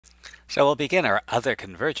So we'll begin our other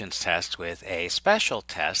convergence test with a special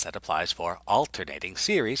test that applies for alternating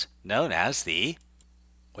series known as the,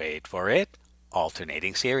 wait for it,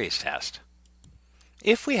 alternating series test.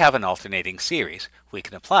 If we have an alternating series, we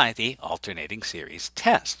can apply the alternating series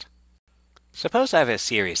test. Suppose I have a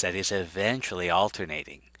series that is eventually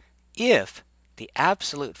alternating. If the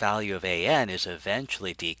absolute value of an is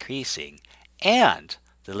eventually decreasing and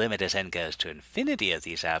the limit as n goes to infinity of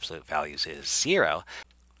these absolute values is 0,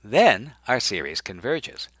 then our series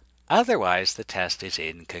converges. Otherwise, the test is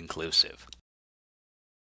inconclusive.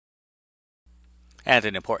 And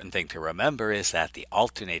an important thing to remember is that the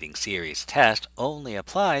alternating series test only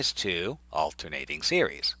applies to alternating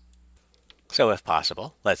series. So if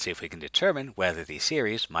possible, let's see if we can determine whether the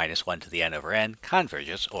series minus 1 to the n over n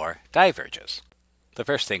converges or diverges. The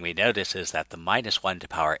first thing we notice is that the minus 1 to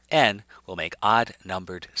power n will make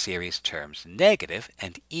odd-numbered series terms negative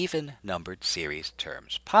and even-numbered series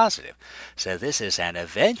terms positive. So this is an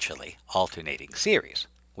eventually alternating series,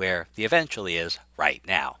 where the eventually is right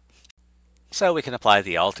now. So we can apply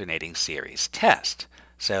the alternating series test.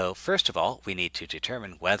 So first of all, we need to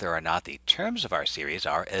determine whether or not the terms of our series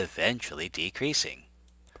are eventually decreasing.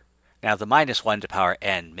 Now the minus 1 to power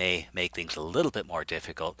n may make things a little bit more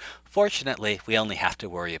difficult. Fortunately, we only have to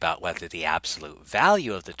worry about whether the absolute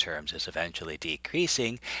value of the terms is eventually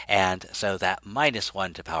decreasing, and so that minus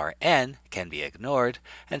 1 to power n can be ignored,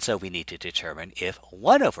 and so we need to determine if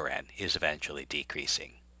 1 over n is eventually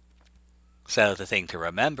decreasing. So the thing to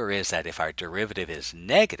remember is that if our derivative is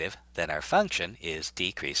negative, then our function is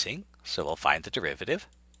decreasing, so we'll find the derivative.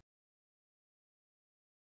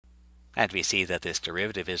 And we see that this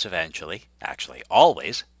derivative is eventually, actually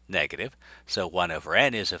always, negative, so 1 over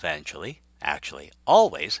n is eventually, actually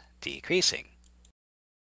always, decreasing.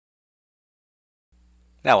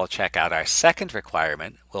 Now we'll check out our second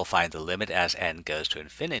requirement. We'll find the limit as n goes to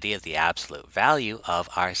infinity of the absolute value of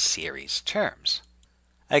our series terms.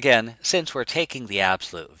 Again, since we're taking the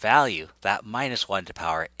absolute value, that minus 1 to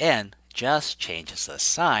power n just changes the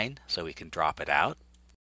sign, so we can drop it out.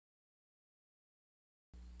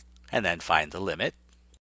 And then find the limit.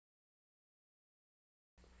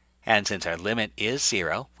 And since our limit is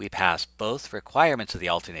 0, we pass both requirements of the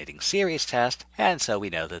alternating series test, and so we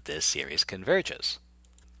know that this series converges.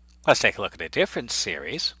 Let's take a look at a different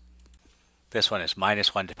series. This one is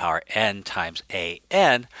minus 1 to power n times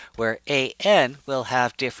an, where an will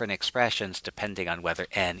have different expressions depending on whether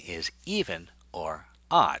n is even or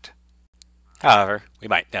odd. However, we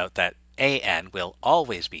might note that an will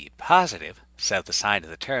always be positive, so the sign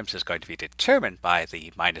of the terms is going to be determined by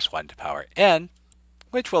the minus 1 to power n,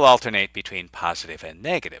 which will alternate between positive and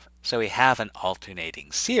negative. So we have an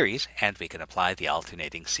alternating series, and we can apply the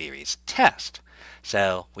alternating series test.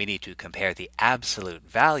 So we need to compare the absolute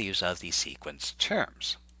values of the sequence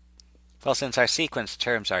terms. Well, since our sequence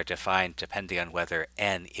terms are defined depending on whether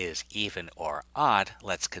n is even or odd,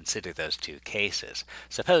 let's consider those two cases.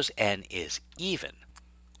 Suppose n is even.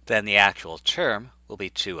 Then the actual term will be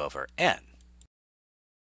 2 over n.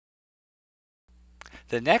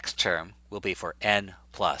 The next term will be for n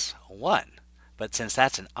plus 1. But since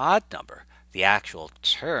that's an odd number, the actual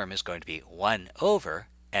term is going to be 1 over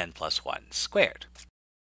n plus 1 squared.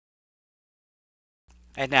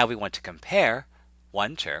 And now we want to compare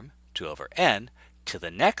one term, 2 over n, to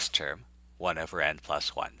the next term, 1 over n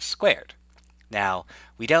plus 1 squared. Now,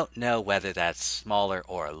 we don't know whether that's smaller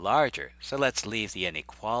or larger, so let's leave the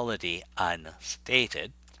inequality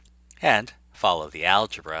unstated and follow the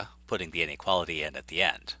algebra, putting the inequality in at the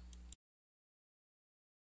end.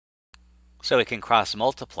 So we can cross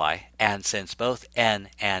multiply, and since both n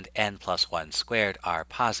and n plus 1 squared are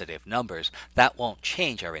positive numbers, that won't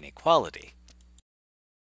change our inequality.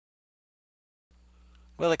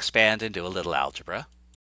 We'll expand and do a little algebra.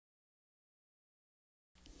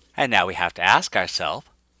 And now we have to ask ourselves,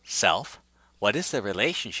 what is the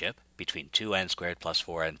relationship between 2n squared plus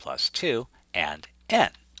 4n plus 2 and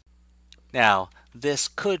n? Now, this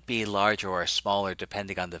could be larger or smaller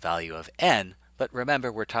depending on the value of n, but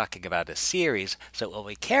remember we're talking about a series, so what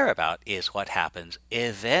we care about is what happens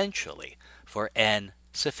eventually for n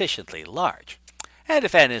sufficiently large. And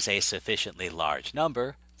if n is a sufficiently large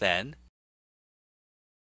number, then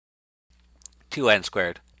 2n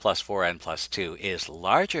squared plus 4n plus 2 is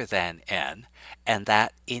larger than n, and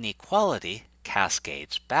that inequality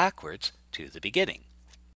cascades backwards to the beginning.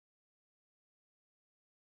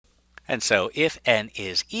 And so if n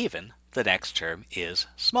is even, the next term is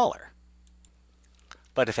smaller.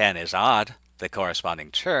 But if n is odd, the corresponding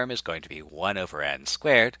term is going to be 1 over n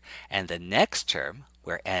squared, and the next term,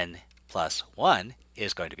 where n plus 1,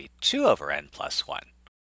 is going to be 2 over n plus 1.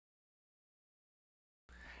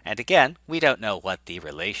 And again, we don't know what the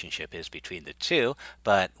relationship is between the two,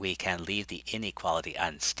 but we can leave the inequality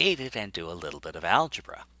unstated and do a little bit of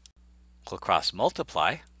algebra. We'll cross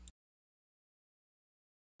multiply,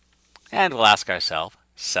 and we'll ask ourselves,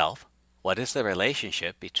 what is the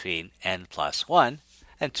relationship between n plus 1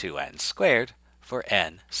 and 2n squared for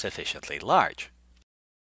n sufficiently large?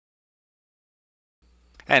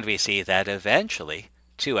 And we see that eventually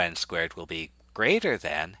 2n squared will be greater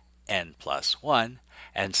than n plus 1,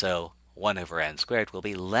 and so 1 over n squared will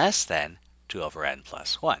be less than 2 over n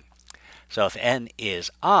plus 1. So if n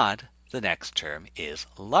is odd, the next term is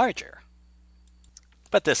larger.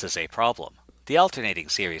 But this is a problem. The alternating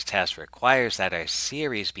series test requires that our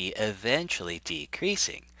series be eventually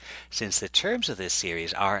decreasing. Since the terms of this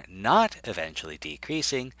series are not eventually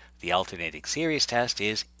decreasing, the alternating series test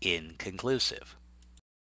is inconclusive.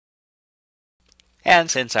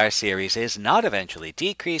 And since our series is not eventually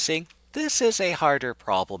decreasing, this is a harder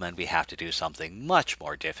problem and we have to do something much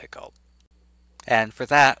more difficult. And for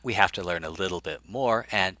that, we have to learn a little bit more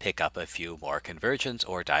and pick up a few more convergence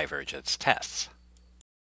or divergence tests.